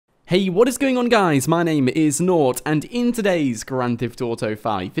Hey, what is going on guys? My name is Nort, and in today's Grand Theft Auto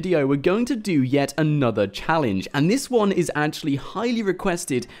 5 video, we're going to do yet another challenge, and this one is actually highly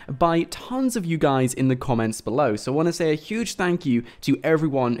requested by tons of you guys in the comments below, so I want to say a huge thank you to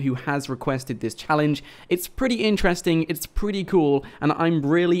everyone who has requested this challenge. It's pretty interesting, it's pretty cool, and I'm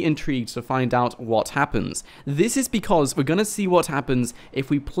really intrigued to find out what happens. This is because we're going to see what happens if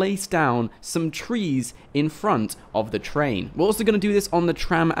we place down some trees in front of the train. We're also going to do this on the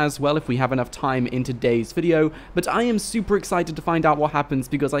tram as well if we have enough time in today's video, but I am super excited to find out what happens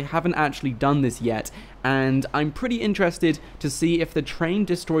because I haven't actually done this yet, and I'm pretty interested to see if the train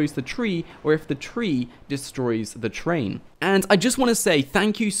destroys the tree or if the tree destroys the train. And I just want to say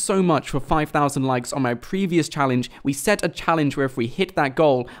thank you so much for 5,000 likes on my previous challenge. We set a challenge where if we hit that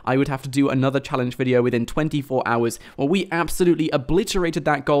goal, I would have to do another challenge video within 24 hours. Well, we absolutely obliterated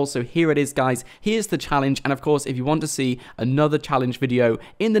that goal, so here it is, guys. Here's the challenge, and of course, if you want to see another challenge video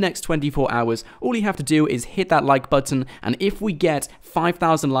in the next 24 hours, all you have to do is hit that like button, and if we get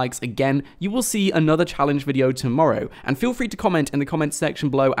 5,000 likes again, you will see another challenge video tomorrow. And feel free to comment in the comment section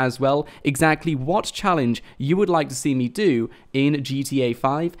below as well exactly what challenge you would like to see me do in GTA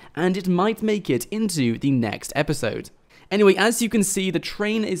 5, and it might make it into the next episode. Anyway, as you can see, the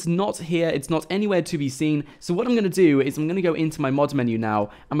train is not here, it's not anywhere to be seen, so what I'm going to do is I'm going to go into my mod menu now,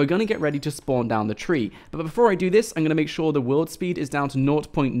 and we're going to get ready to spawn down the tree. But before I do this, I'm going to make sure the world speed is down to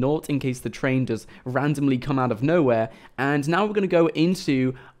 0.0 in case the train does randomly come out of nowhere, and now we're going to go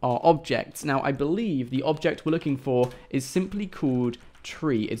into our objects. Now, I believe the object we're looking for is simply called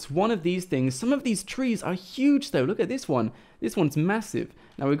tree. It's one of these things. Some of these trees are huge though. Look at this one. This one's massive.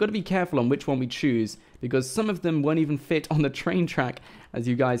 Now we've got to be careful on which one we choose because some of them won't even fit on the train track, as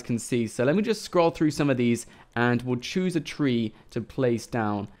you guys can see. So let me just scroll through some of these and we'll choose a tree to place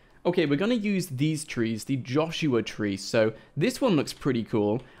down. Okay, we're going to use these trees, the Joshua tree. So this one looks pretty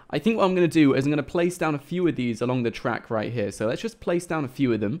cool. I think what I'm going to do is I'm going to place down a few of these along the track right here. So let's just place down a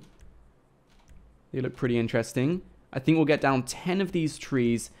few of them. They look pretty interesting. I think we'll get down 10 of these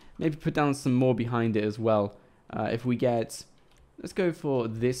trees, maybe put down some more behind it as well. If we get, let's go for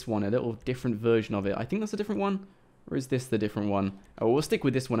this one, a little different version of it. I think that's a different one, or is this the different one? Oh, we'll stick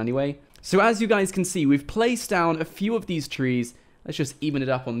with this one anyway. So as you guys can see, we've placed down a few of these trees. Let's just even it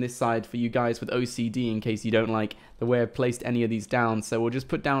up on this side for you guys with OCD in case you don't like the way I've placed any of these down. So we'll just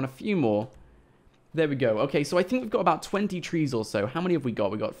put down a few more. There we go. Okay, so I think we've got about 20 trees or so. How many have we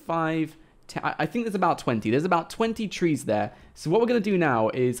got? We got 5. I think there's about 20. There's about 20 trees there. So what we're going to do now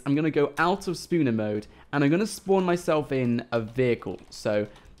is I'm going to go out of spawner mode and I'm going to spawn myself in a vehicle. So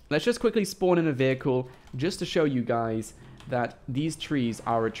let's just quickly spawn in a vehicle just to show you guys that these trees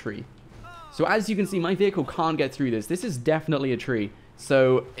are a tree. So as you can see, my vehicle can't get through this. This is definitely a tree.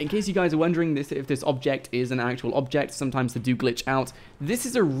 So in case you guys are wondering if this object is an actual object, sometimes they do glitch out. This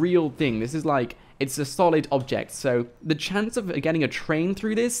is a real thing. This is like, it's a solid object. So the chance of getting a train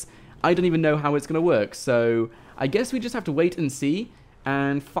through this, I don't even know how it's going to work, so I guess we just have to wait and see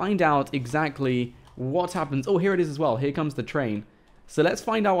and find out exactly what happens. Oh, here it is as well. Here comes the train. So let's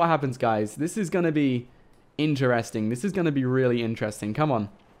find out what happens, guys. This is going to be interesting. This is going to be really interesting. Come on.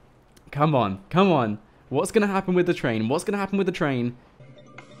 Come on. Come on. What's going to happen with the train? What's going to happen with the train?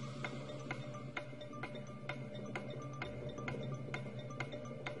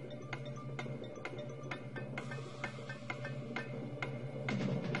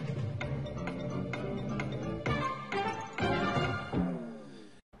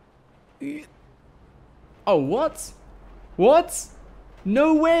 Oh, what? What?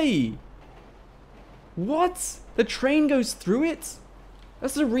 No way! What? The train goes through it?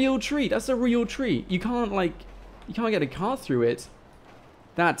 That's a real tree. That's a real tree. You can't get a car through it.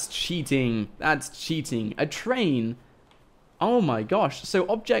 That's cheating. That's cheating. A train? Oh my gosh. So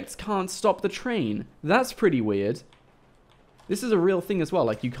objects can't stop the train. That's pretty weird. This is a real thing as well.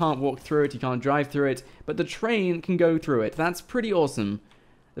 Like, you can't walk through it, you can't drive through it, but the train can go through it. That's pretty awesome.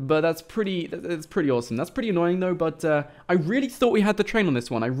 But that's pretty awesome. That's pretty annoying though, but I really thought we had the train on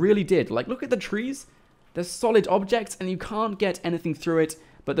this one. I really did. Like, look at the trees. They're solid objects and you can't get anything through it,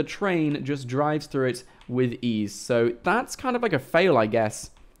 but the train just drives through it with ease. So that's kind of like a fail, I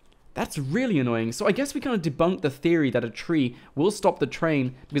guess. That's really annoying. So I guess we kind of debunked the theory that a tree will stop the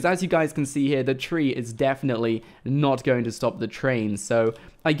train, because as you guys can see here, the tree is definitely not going to stop the train. So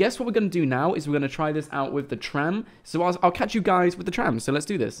I guess what we're going to do now is we're going to try this out with the tram. So I'll catch you guys with the tram. So let's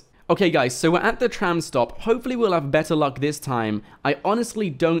do this. Okay guys, so we're at the tram stop. Hopefully we'll have better luck this time. I honestly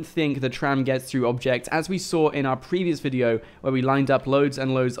don't think the tram gets through objects. As we saw in our previous video where we lined up loads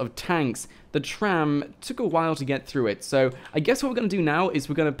and loads of tanks, the tram took a while to get through it. So I guess what we're going to do now is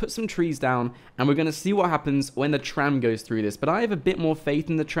we're going to put some trees down and we're going to see what happens when the tram goes through this. But I have a bit more faith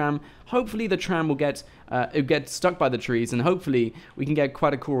in the tram. Hopefully the tram will get stuck by the trees, and hopefully we can get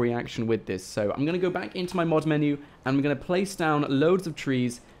quite a cool reaction with this. So I'm going to go back into my mod menu and we're going to place down loads of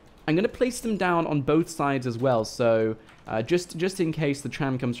trees. I'm going to place them down on both sides as well, so just in case the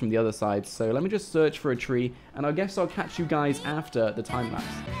tram comes from the other side. So let me just search for a tree, and I guess I'll catch you guys after the time lapse.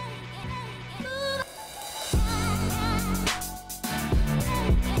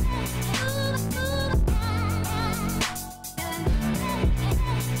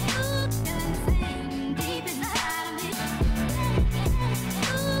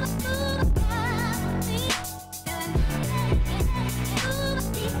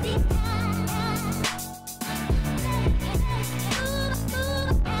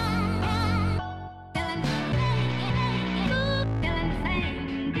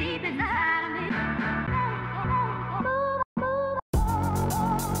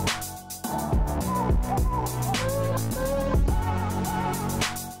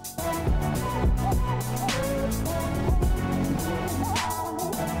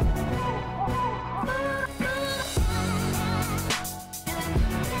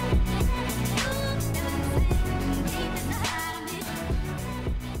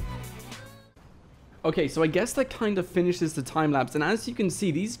 Okay, so I guess that kind of finishes the time lapse, and as you can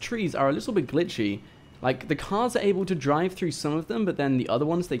see, these trees are a little bit glitchy. Like, the cars are able to drive through some of them, but then the other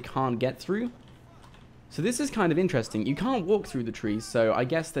ones they can't get through. So this is kind of interesting. You can't walk through the trees, so I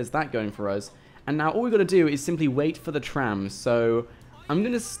guess there's that going for us. And now all we've got to do is simply wait for the tram. So I'm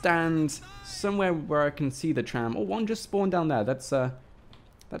going to stand somewhere where I can see the tram. Oh, one just spawned down there. That's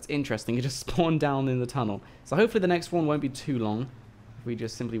interesting. It just spawned down in the tunnel. So hopefully the next one won't be too long. We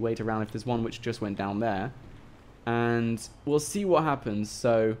just simply wait around if there's one which just went down there. And we'll see what happens.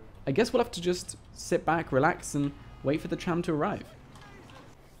 So I guess we'll have to just sit back, relax, and wait for the tram to arrive.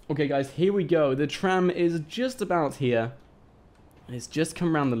 Okay guys, here we go. The tram is just about here. It's just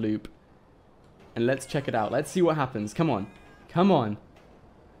come around the loop. And let's check it out. Let's see what happens. Come on. Come on.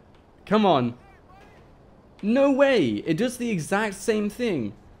 Come on. No way! It does the exact same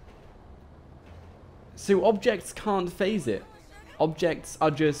thing. So objects can't phase it. Objects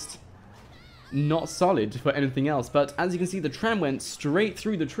are just not solid for anything else. But as you can see, the tram went straight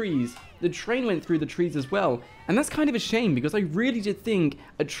through the trees. The train went through the trees as well. And that's kind of a shame, because I really did think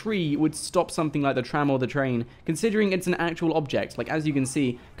a tree would stop something like the tram or the train, considering it's an actual object. Like, as you can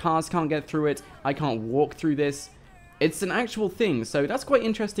see, cars can't get through it. I can't walk through this. It's an actual thing. So that's quite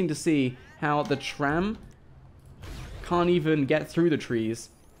interesting to see how the tram can't even get through the trees.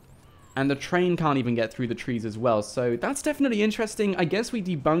 And the train can't even get through the trees as well. So that's definitely interesting. I guess we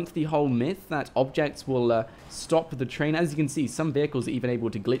debunked the whole myth that objects will stop the train. As you can see, some vehicles are even able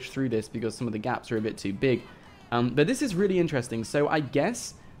to glitch through this because some of the gaps are a bit too big. But this is really interesting. So I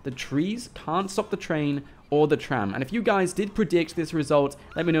guess the trees can't stop the train or the tram. And if you guys did predict this result,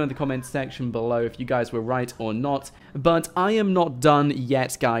 let me know in the comments section below if you guys were right or not. But I am not done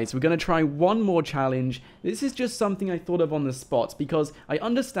yet, guys. We're going to try one more challenge. This is just something I thought of on the spot, because I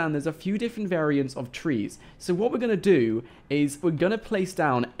understand there's a few different variants of trees. So what we're going to do is we're going to place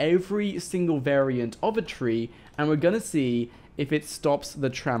down every single variant of a tree, and we're going to see if it stops the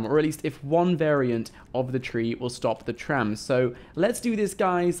tram, or at least if one variant of the tree will stop the tram. So let's do this,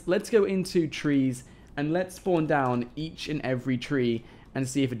 guys. Let's go into trees and let's spawn down each and every tree and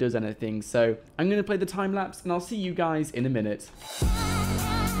see if it does anything. So I'm going to play the time lapse, and I'll see you guys in a minute.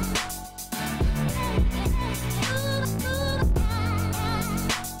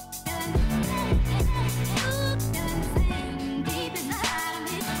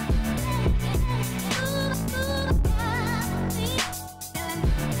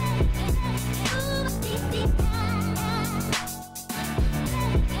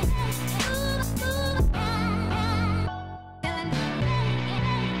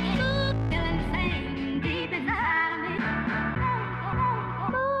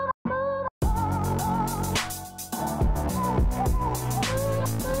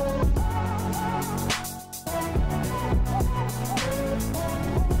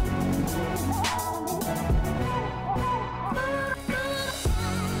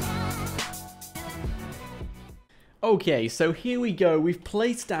 Okay, so here we go. We've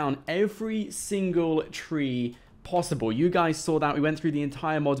placed down every single tree possible. You guys saw that. We went through the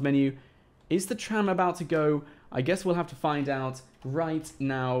entire mod menu. Is the tram about to go? I guess we'll have to find out right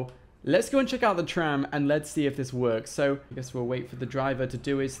now. Let's go and check out the tram and let's see if this works. So I guess we'll wait for the driver to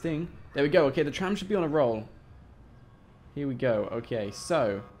do his thing. There we go. Okay, the tram should be on a roll. Here we go. Okay,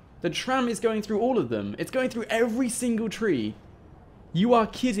 so the tram is going through all of them. It's going through every single tree. You are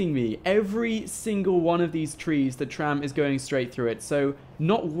kidding me. Every single one of these trees, the tram is going straight through it. So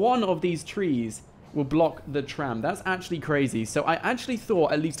not one of these trees will block the tram. That's actually crazy. So I actually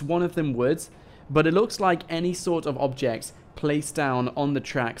thought at least one of them would, but it looks like any sort of objects placed down on the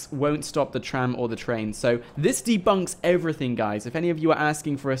tracks won't stop the tram or the train. So this debunks everything, guys. If any of you are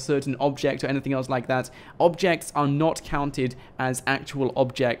asking for a certain object or anything else like that, objects are not counted as actual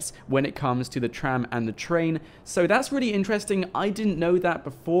objects when it comes to the tram and the train. So that's really interesting. I didn't know that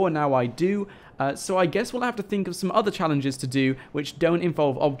before, now I do. So I guess we'll have to think of some other challenges to do which don't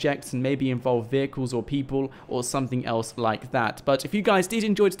involve objects and maybe involve vehicles or people or something else like that. But if you guys did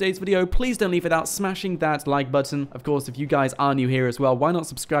enjoy today's video, please don't leave without smashing that like button. Of course, if you guys are new here as well, why not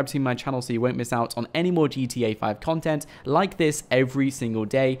subscribe to my channel so you won't miss out on any more GTA 5 content like this every single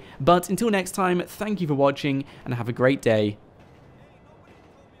day. But until next time, thank you for watching and have a great day.